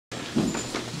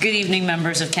Good evening,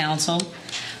 members of council.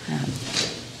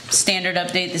 Standard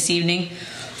update this evening.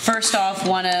 First off,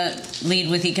 want to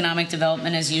lead with economic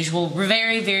development as usual. We're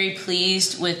very, very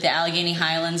pleased with the Allegheny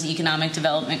Highlands Economic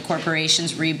Development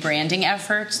Corporation's rebranding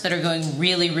efforts that are going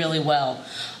really, really well.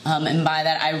 And by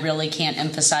that, I really can't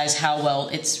emphasize how well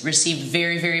it's received.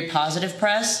 Very, very positive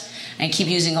press. And I keep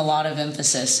using a lot of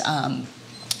emphasis.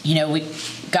 You know, we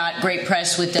got great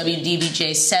press with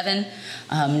WDBJ 7.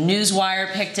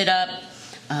 Newswire picked it up.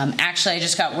 Actually, I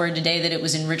just got word today that it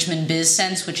was in Richmond Biz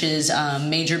Sense, which is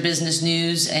major business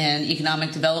news and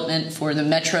economic development for the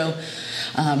metro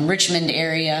Richmond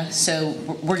area. So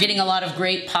we're getting a lot of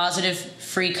great positive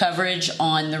free coverage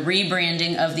on the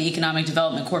rebranding of the Economic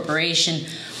Development Corporation,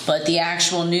 but the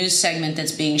actual news segment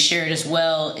that's being shared as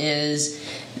well is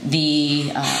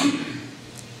the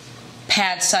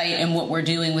pad site and what we're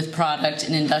doing with product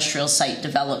and industrial site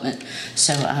development.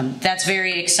 So that's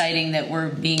very exciting that we're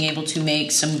being able to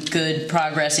make some good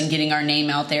progress in getting our name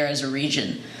out there as a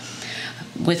region.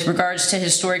 With regards to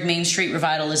historic Main Street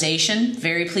revitalization,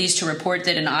 very pleased to report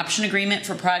that an option agreement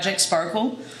for Project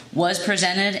Sparkle was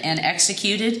presented and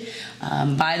executed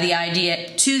by the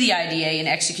IDA, to the IDA and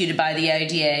executed by the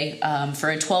IDA for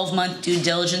a 12-month due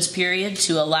diligence period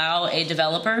to allow a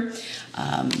developer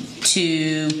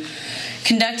to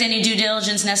conduct any due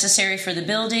diligence necessary for the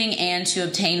building and to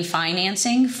obtain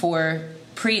financing for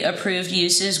pre-approved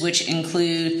uses, which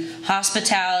include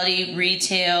hospitality,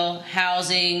 retail,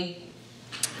 housing,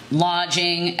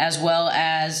 lodging, as well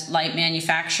as light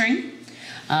manufacturing.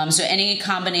 So any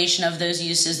combination of those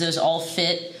uses, those all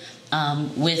fit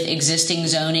with existing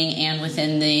zoning and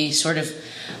within the sort of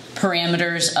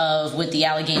parameters of what the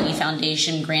Allegheny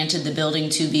Foundation granted the building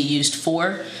to be used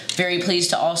for. Very pleased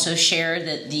to also share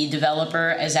that the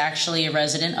developer is actually a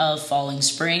resident of Falling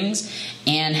Springs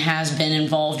and has been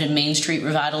involved in Main Street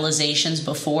revitalizations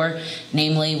before,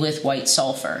 namely with White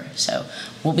Sulphur. So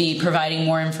we'll be providing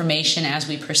more information as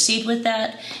we proceed with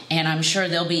that, and I'm sure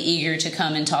they'll be eager to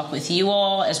come and talk with you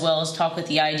all as well as talk with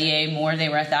the IDA more. They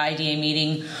were at the IDA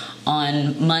meeting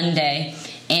on Monday.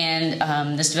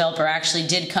 And this developer actually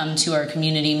did come to our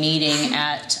community meeting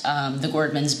at the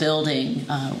Gordman's building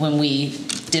when we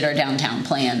did our downtown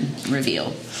plan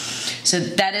reveal. So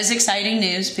that is exciting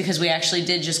news because we actually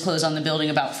did just close on the building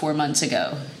about 4 months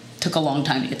ago. Took a long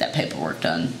time to get that paperwork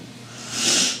done.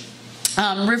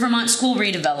 Rivermont School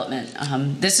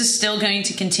redevelopment. This is still going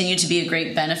to continue to be a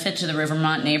great benefit to the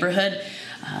Rivermont neighborhood.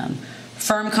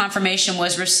 Firm confirmation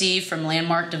was received from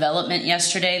Landmark Development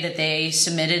yesterday that they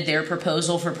submitted their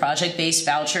proposal for project-based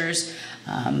vouchers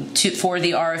for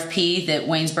the RFP that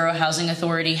Waynesboro Housing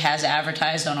Authority has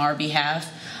advertised on our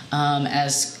behalf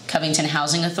as Covington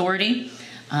Housing Authority.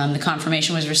 The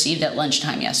confirmation was received at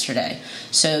lunchtime yesterday.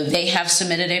 So they have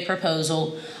submitted a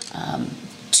proposal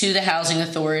to the Housing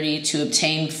Authority to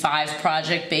obtain 5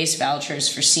 project-based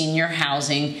vouchers for senior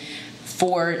housing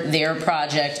for their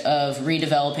project of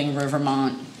redeveloping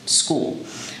Rivermont School,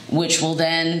 which will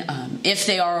then, if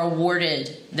they are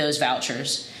awarded those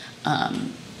vouchers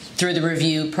through the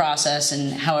review process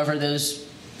and however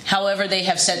they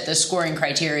have set the scoring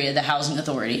criteria, the Housing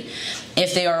Authority,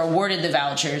 if they are awarded the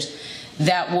vouchers,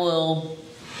 that will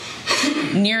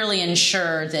nearly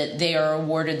ensure that they are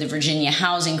awarded the Virginia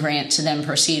Housing Grant to then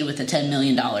proceed with the $10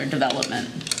 million development.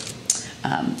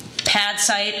 Pad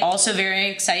site, also very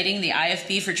exciting. The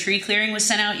IFB for tree clearing was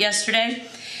sent out yesterday,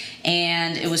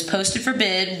 and it was posted for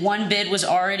bid. One bid was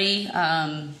already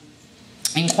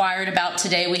inquired about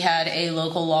today. We had a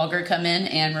local logger come in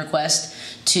and request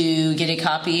to get a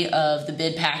copy of the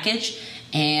bid package,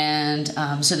 and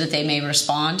so that they may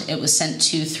respond. It was sent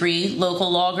to 3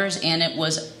 local loggers, and it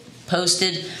was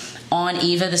posted on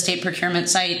EVA, the state procurement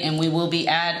site, and we will be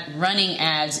running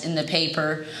ads in the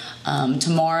paper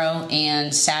tomorrow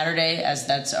and Saturday, as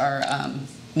that's our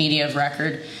media of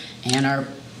record and our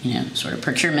sort of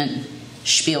procurement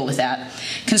spiel with that.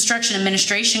 Construction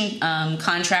administration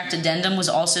contract addendum was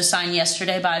also signed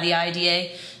yesterday by the IDA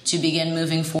to begin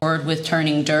moving forward with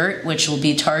turning dirt, which will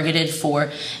be targeted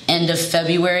for end of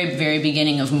February, very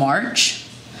beginning of March,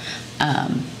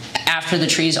 after the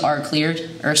trees are cleared,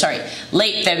 or sorry,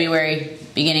 late February,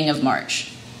 beginning of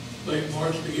March. Late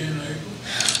March, beginning of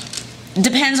April?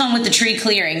 Depends on what the tree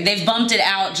clearing. They've bumped it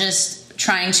out just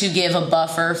trying to give a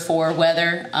buffer for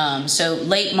weather. So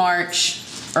late March,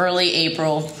 early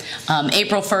April.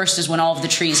 April 1st is when all of the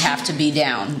trees have to be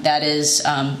down. That is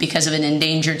because of an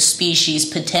endangered species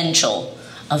potential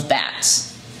of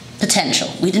bats. Potential.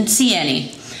 We didn't see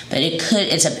any, but it could.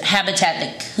 It's a habitat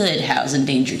that could house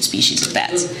endangered species of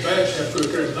bats. Bats have to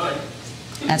occur at night.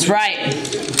 That's right.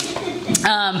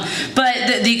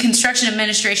 But the construction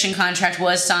administration contract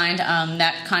was signed.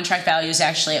 That contract value is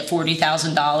actually at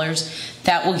 $40,000.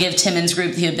 That will give Timmons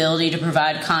Group the ability to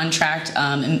provide contract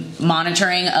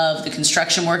monitoring of the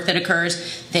construction work that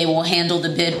occurs. They will handle the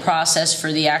bid process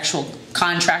for the actual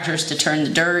contractors to turn the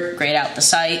dirt, grade out the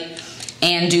site,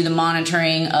 and do the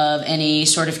monitoring of any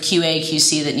sort of QA,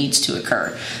 QC that needs to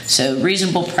occur. So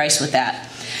reasonable price with that.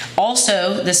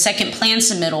 Also, the second plan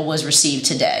submittal was received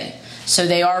today. So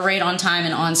they are right on time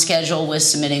and on schedule with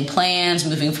submitting plans,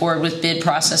 moving forward with bid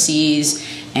processes,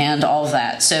 and all of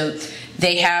that. So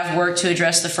they have worked to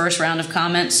address the first round of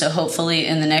comments. So hopefully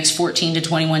in the next 14 to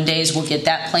 21 days, we'll get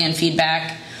that plan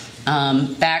feedback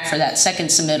back for that second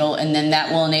submittal, and then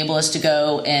that will enable us to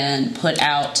go and put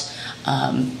out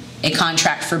a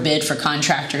contract for bid for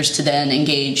contractors to then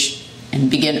engage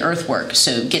and begin earthwork.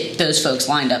 So get those folks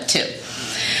lined up too.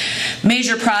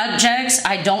 Major projects,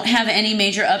 I don't have any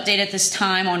major update at this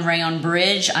time on Rayon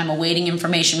Bridge. I'm awaiting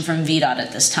information from VDOT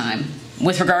at this time.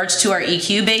 With regards to our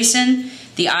EQ basin,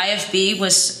 the IFB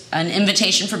was an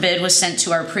invitation for bid was sent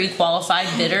to our pre-qualified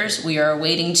bidders. We are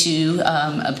awaiting to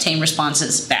obtain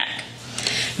responses back.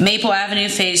 Maple Avenue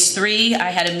Phase 3, I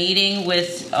had a meeting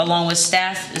along with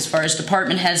staff as far as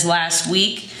department heads last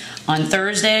week on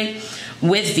Thursday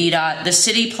with VDOT. The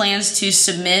city plans to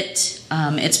submit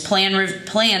its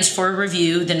plans for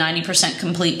review, the 90%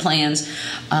 complete plans,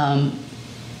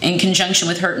 in conjunction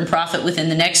with Hurt and Profit within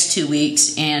the next 2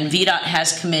 weeks, and VDOT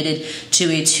has committed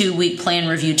to a 2-week plan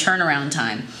review turnaround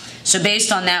time. So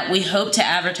based on that, we hope to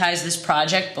advertise this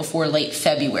project before late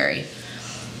February.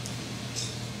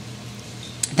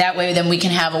 That way then we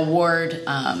can have award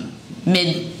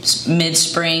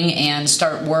mid-spring and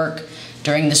start work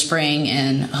during the spring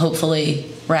and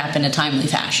hopefully wrap in a timely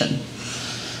fashion.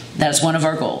 That's one of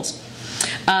our goals.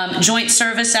 Joint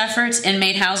service efforts,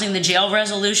 inmate housing, the jail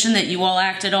resolution that you all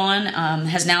acted on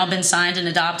has now been signed and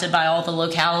adopted by all the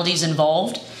localities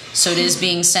involved. So it is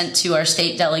being sent to our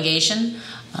state delegation.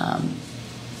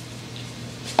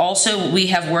 Also, we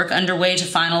have work underway to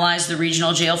finalize the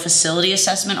regional jail facility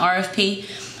assessment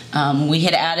RFP. We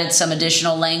had added some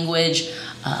additional language.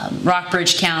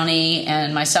 Rockbridge County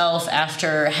and myself,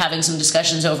 after having some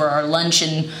discussions over our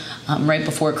luncheon right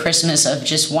before Christmas, of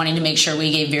just wanting to make sure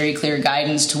we gave very clear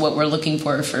guidance to what we're looking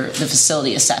for the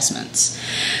facility assessments.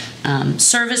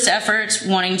 Service efforts,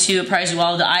 wanting to apprise you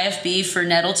all of the IFB for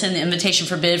Nettleton, the invitation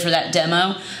for bid for that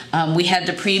demo. We had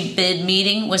the pre-bid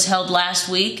meeting was held last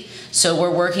week, so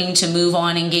we're working to move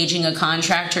on engaging a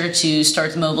contractor to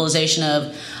start the mobilization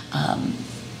of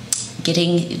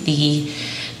getting the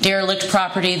derelict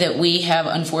property that we have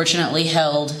unfortunately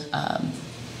held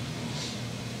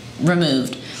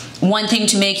removed. One thing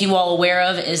to make you all aware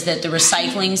of is that the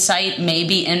recycling site may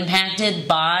be impacted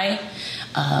by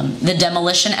the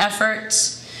demolition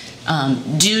efforts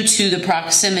due to the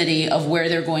proximity of where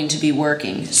they're going to be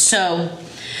working. So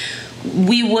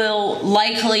we will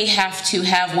likely have to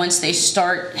have, once they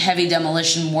start heavy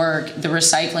demolition work, the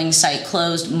recycling site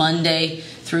closed Monday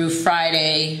through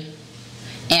Friday,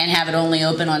 and have it only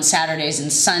open on Saturdays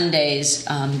and Sundays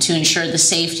to ensure the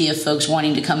safety of folks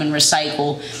wanting to come and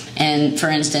recycle. And for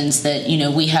instance, that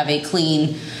we have a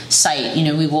clean site.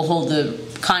 We will hold the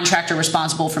contractor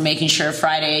responsible for making sure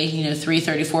Friday,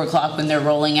 3:30, 4 o'clock when they're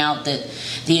rolling out, that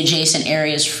the adjacent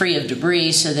area is free of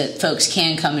debris so that folks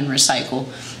can come and recycle.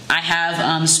 I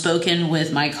have spoken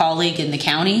with my colleague in the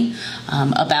county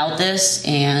about this,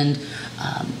 and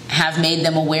have made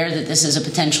them aware that this is a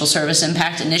potential service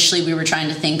impact. Initially, we were trying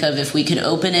to think of if we could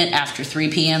open it after 3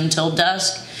 p.m. till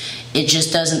dusk. It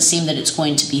just doesn't seem that it's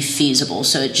going to be feasible.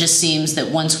 So it just seems that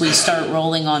once we start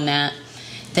rolling on that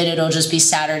it'll just be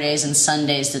Saturdays and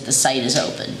Sundays that the site is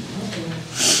open.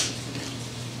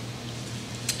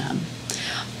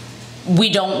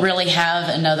 We don't really have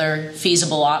another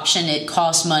feasible option. It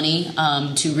costs money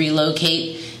to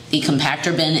relocate the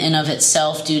compactor bin in of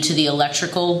itself due to the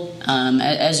electrical.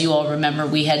 As you all remember,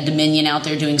 we had Dominion out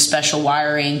there doing special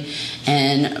wiring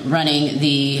and running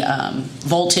the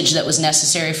voltage that was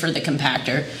necessary for the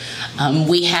compactor.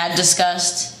 We had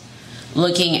discussed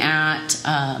looking at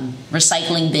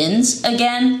recycling bins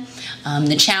again.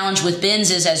 The challenge with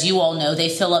bins is, as you all know, they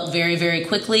fill up very, very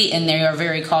quickly, and they are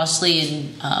very costly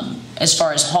in, as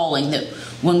far as hauling. That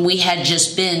when we had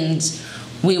just bins,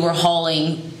 we were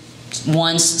hauling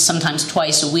once, sometimes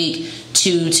twice a week,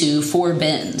 2 to 4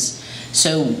 bins.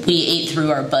 So we ate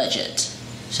through our budget.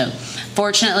 So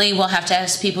fortunately, we'll have to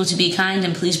ask people to be kind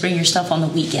and please bring your stuff on the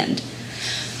weekend.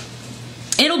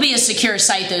 It'll be a secure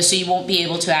site though, so you won't be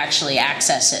able to actually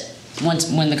access it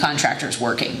when the contractor's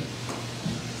working.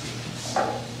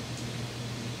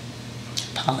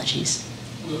 Apologies.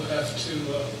 We'll have to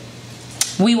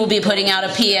We will be putting out a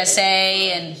PSA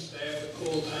and Staff at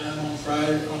full time on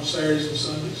Friday, on Saturdays and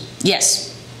Sundays, yes,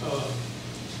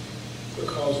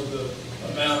 because of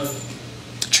the amount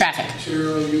of traffic.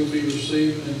 material you'll be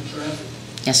receiving in traffic.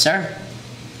 Yes, sir.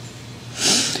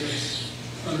 Yes,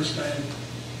 understand.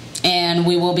 And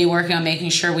we will be working on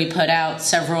making sure we put out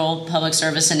several public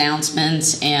service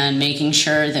announcements and making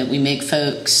sure that we make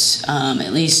folks,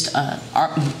 at least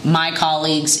my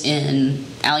colleagues in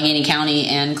Allegheny County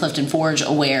and Clifton Forge,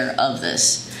 aware of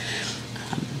this.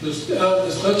 Does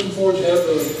Clifton Forge have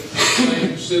the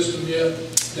same system yet?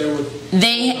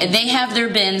 They have their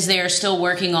bins. They are still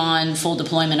working on full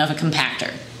deployment of a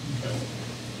compactor.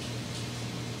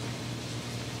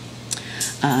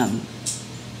 Okay.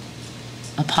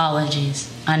 Apologies.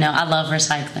 I know, I love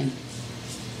recycling.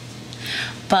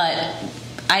 But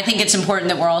I think it's important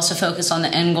that we're also focused on the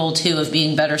end goal, too, of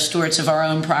being better stewards of our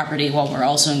own property while we're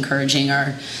also encouraging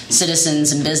our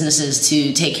citizens and businesses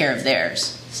to take care of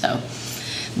theirs. So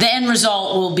the end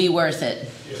result will be worth it.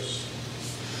 Yes.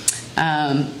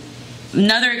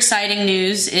 Another exciting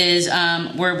news is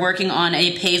we're working on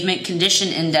a pavement condition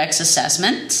index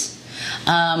assessment.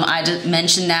 I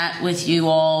mentioned that with you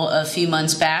all a few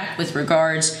months back with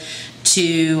regards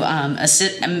to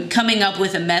coming up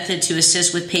with a method to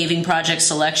assist with paving project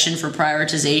selection for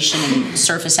prioritization and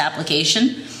surface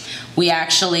application. We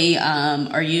actually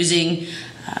are using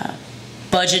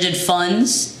budgeted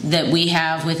funds that we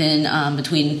have within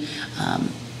between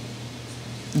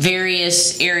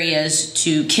various areas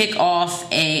to kick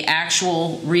off a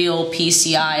actual real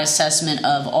PCI assessment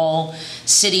of all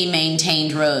city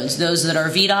maintained roads, those that are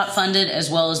VDOT funded as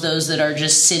well as those that are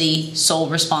just city sole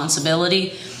responsibility,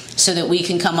 so that we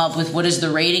can come up with what is the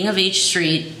rating of each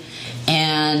street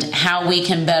and how we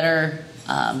can better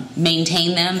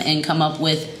maintain them and come up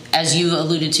with, as you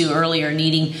alluded to earlier,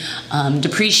 needing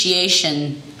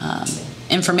depreciation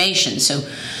information. So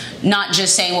not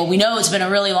just saying, well, we know it's been a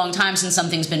really long time since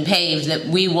something's been paved, that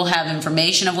we will have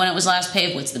information of when it was last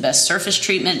paved, what's the best surface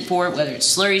treatment for it, whether it's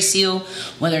slurry seal,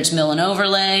 whether it's mill and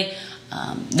overlay,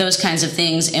 those kinds of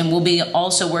things. And we'll be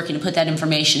also working to put that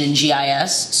information in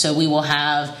GIS, so we will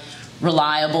have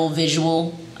reliable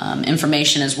visual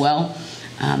information as well.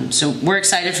 So we're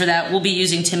excited for that. We'll be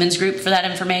using Timmons Group for that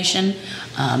information,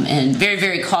 and very,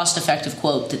 very cost-effective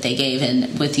quote that they gave,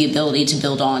 in with the ability to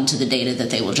build on to the data that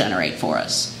they will generate for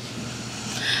us.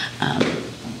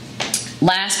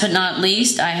 Last but not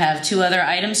least, I have two other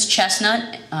items.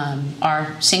 Chestnut, our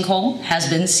sinkhole, has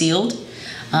been sealed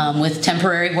with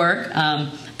temporary work.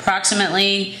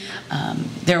 Approximately,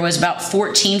 there was about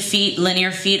 14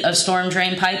 linear feet of storm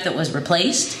drain pipe that was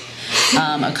replaced.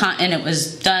 And it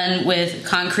was done with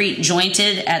concrete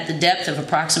jointed at the depth of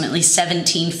approximately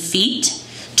 17 feet.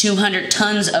 200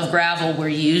 tons of gravel were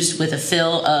used with a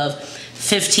fill of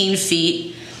 15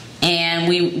 feet. And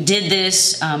we did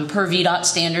this per VDOT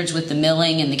standards with the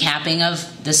milling and the capping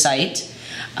of the site.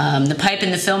 The pipe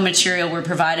and the fill material were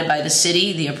provided by the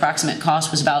city. The approximate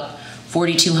cost was about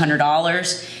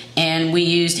 $4,200. And we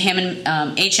used Hammond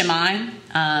HMI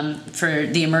for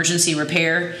the emergency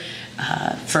repair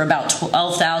for about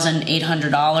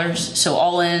 $12,800. So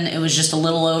all in, it was just a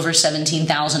little over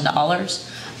 $17,000.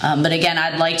 But again,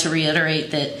 I'd like to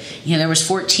reiterate that there was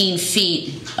 14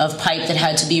 feet of pipe that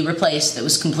had to be replaced that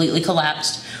was completely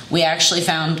collapsed. We actually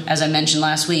found, as I mentioned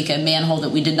last week, a manhole that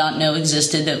we did not know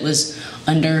existed that was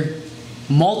under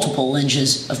multiple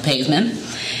inches of pavement.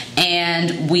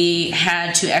 And we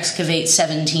had to excavate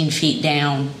 17 feet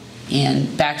down and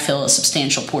backfill a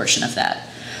substantial portion of that.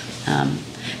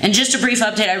 And just a brief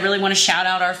update, I really want to shout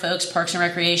out our folks, Parks and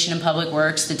Recreation and Public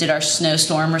Works, that did our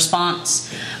snowstorm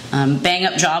response. Bang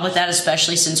up job with that,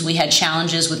 especially since we had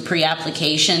challenges with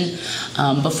pre-application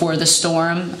before the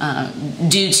storm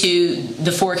due to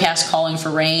the forecast calling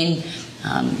for rain.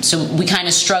 So we kind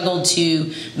of struggled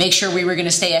to make sure we were going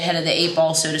to stay ahead of the 8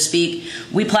 ball, so to speak.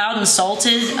 We plowed and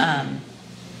salted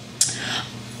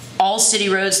all city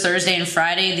roads Thursday and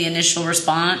Friday. The initial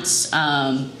response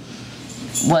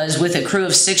was with a crew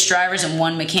of 6 drivers and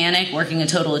 1 mechanic, working a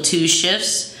total of 2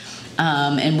 shifts.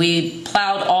 And we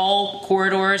plowed all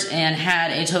corridors and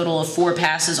had a total of 4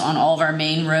 passes on all of our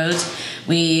main roads.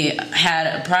 We had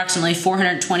approximately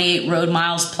 428 road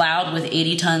miles plowed with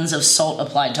 80 tons of salt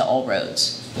applied to all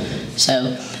roads.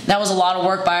 So that was a lot of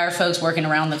work by our folks working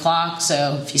around the clock.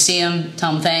 So if you see them,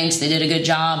 tell them thanks. They did a good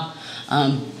job.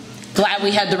 Glad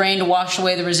we had the rain to wash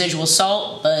away the residual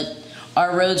salt, but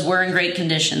our roads were in great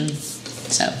condition.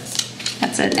 So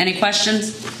that's it. Any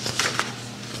questions?